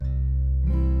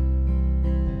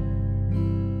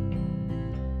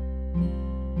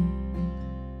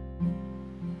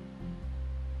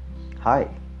Hi,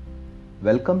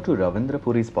 welcome to Ravindra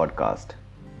Puri's podcast,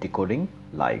 Decoding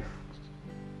Life.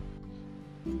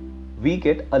 We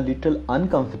get a little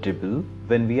uncomfortable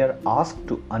when we are asked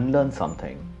to unlearn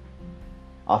something.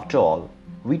 After all,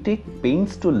 we take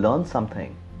pains to learn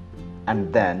something,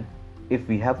 and then if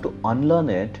we have to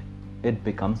unlearn it, it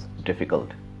becomes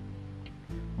difficult.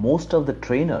 Most of the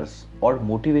trainers or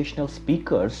motivational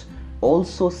speakers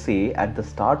also say at the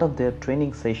start of their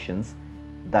training sessions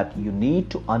that you need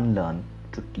to unlearn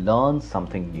to learn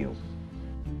something new.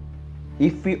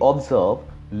 If we observe,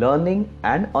 learning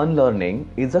and unlearning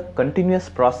is a continuous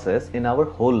process in our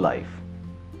whole life.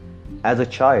 As a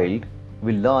child,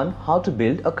 we learn how to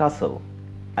build a castle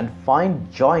and find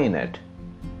joy in it.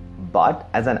 But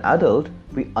as an adult,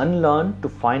 we unlearn to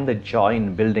find the joy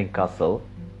in building castle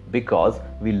because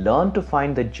we learn to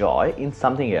find the joy in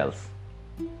something else.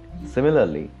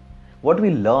 Similarly, what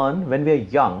we learn when we are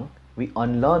young, we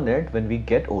unlearn it when we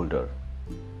get older,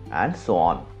 and so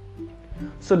on.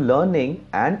 So learning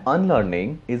and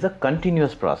unlearning is a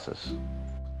continuous process.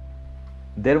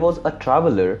 There was a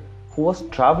traveler who was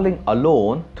traveling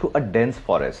alone through a dense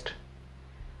forest.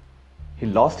 He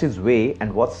lost his way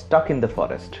and was stuck in the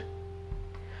forest.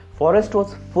 Forest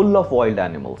was full of wild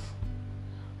animals.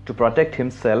 To protect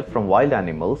himself from wild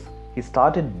animals, he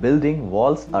started building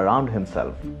walls around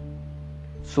himself.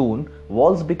 Soon,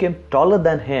 walls became taller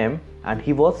than him and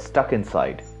he was stuck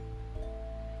inside.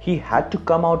 He had to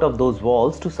come out of those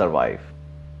walls to survive.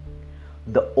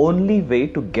 The only way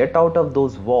to get out of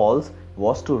those walls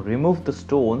was to remove the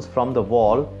stones from the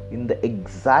wall in the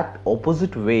exact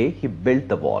opposite way he built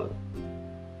the wall.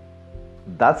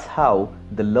 That's how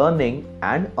the learning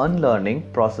and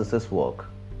unlearning processes work.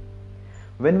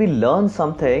 When we learn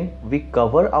something, we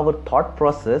cover our thought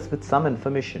process with some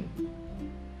information.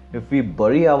 If we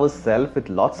bury ourselves with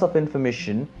lots of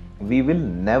information, we will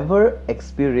never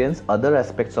experience other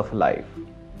aspects of life.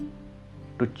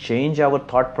 To change our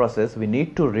thought process, we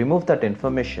need to remove that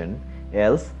information,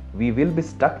 else we will be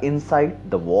stuck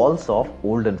inside the walls of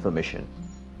old information.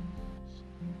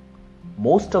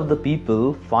 Most of the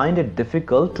people find it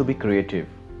difficult to be creative.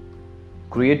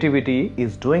 Creativity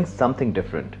is doing something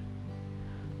different.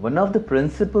 One of the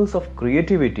principles of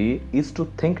creativity is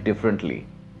to think differently.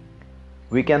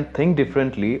 We can think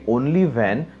differently only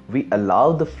when we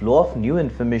allow the flow of new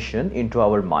information into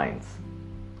our minds.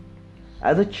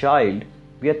 As a child,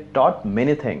 we are taught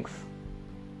many things.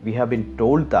 We have been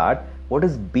told that what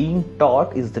is being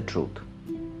taught is the truth.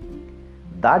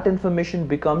 That information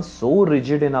becomes so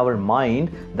rigid in our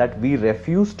mind that we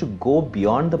refuse to go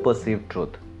beyond the perceived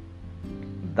truth.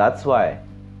 That's why,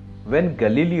 when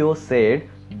Galileo said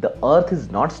the earth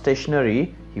is not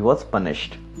stationary, he was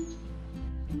punished.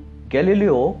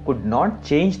 Galileo could not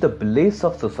change the beliefs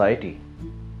of society.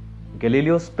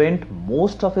 Galileo spent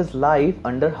most of his life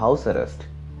under house arrest.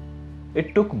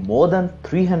 It took more than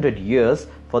 300 years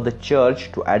for the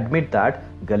church to admit that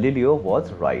Galileo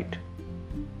was right.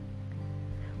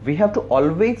 We have to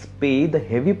always pay the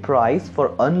heavy price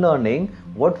for unlearning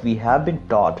what we have been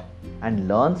taught and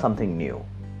learn something new.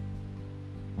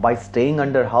 By staying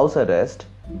under house arrest,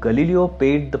 Galileo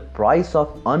paid the price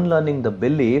of unlearning the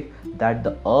belief that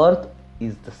the earth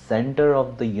is the center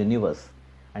of the universe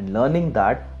and learning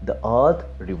that the earth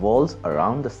revolves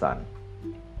around the sun.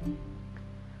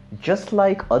 Just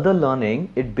like other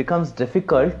learning, it becomes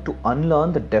difficult to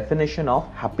unlearn the definition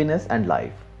of happiness and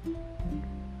life.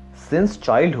 Since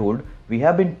childhood, we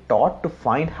have been taught to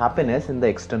find happiness in the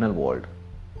external world.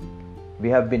 We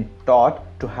have been taught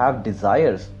to have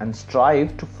desires and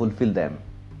strive to fulfill them.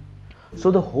 So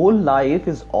the whole life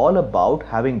is all about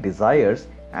having desires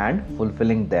and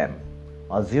fulfilling them,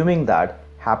 assuming that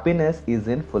happiness is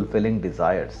in fulfilling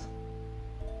desires.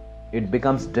 It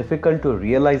becomes difficult to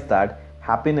realize that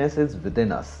happiness is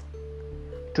within us.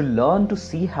 To learn to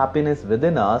see happiness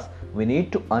within us, we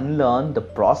need to unlearn the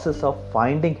process of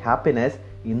finding happiness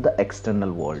in the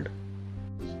external world.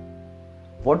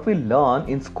 What we learn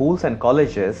in schools and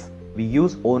colleges, we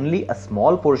use only a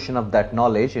small portion of that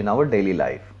knowledge in our daily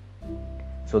life.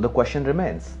 So the question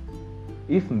remains,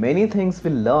 if many things we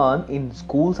learn in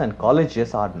schools and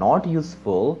colleges are not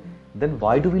useful, then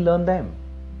why do we learn them?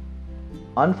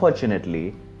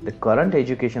 Unfortunately, the current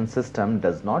education system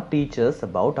does not teach us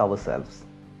about ourselves.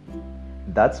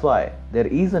 That's why there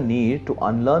is a need to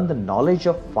unlearn the knowledge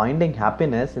of finding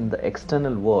happiness in the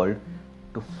external world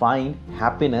to find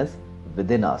happiness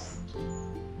within us.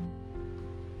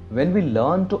 When we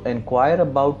learn to inquire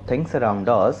about things around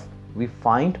us, we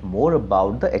find more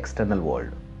about the external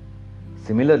world.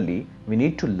 Similarly, we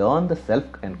need to learn the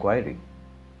self-inquiry.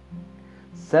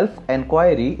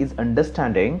 Self-inquiry is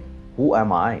understanding who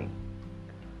am I?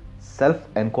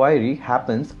 Self-enquiry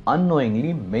happens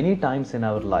unknowingly many times in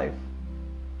our life.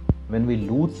 When we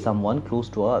lose someone close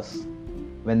to us,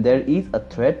 when there is a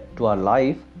threat to our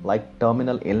life like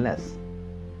terminal illness,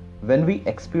 when we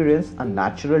experience a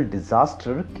natural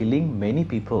disaster killing many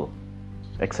people,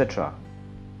 etc.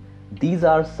 These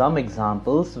are some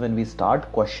examples when we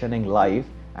start questioning life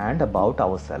and about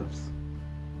ourselves.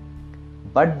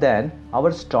 But then,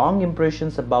 our strong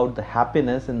impressions about the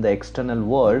happiness in the external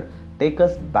world take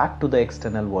us back to the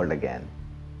external world again.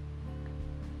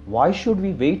 Why should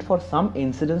we wait for some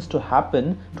incidents to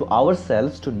happen to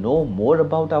ourselves to know more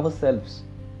about ourselves?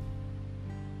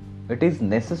 It is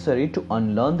necessary to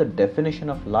unlearn the definition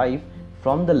of life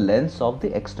from the lens of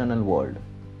the external world.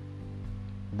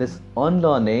 This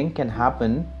unlearning can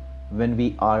happen when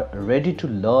we are ready to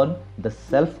learn the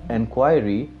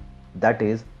self-enquiry, that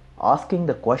is, asking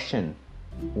the question,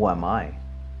 who am I?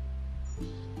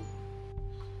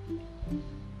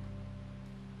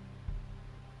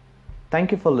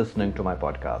 Thank you for listening to my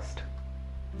podcast.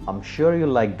 I'm sure you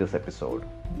liked this episode.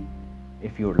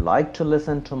 If you'd like to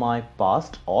listen to my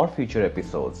past or future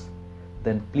episodes,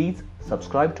 then please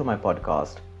subscribe to my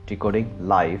podcast, Decoding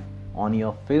Life, on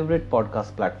your favorite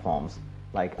podcast platforms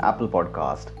like Apple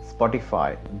Podcast,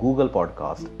 Spotify, Google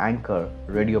Podcast, Anchor,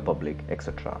 Radio Public,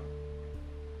 etc.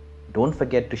 Don't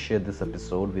forget to share this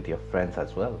episode with your friends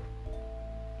as well.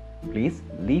 Please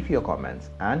leave your comments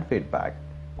and feedback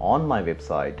on my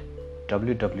website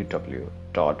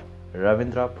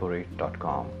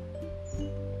www.ravindrapuri.com.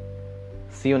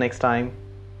 See you next time.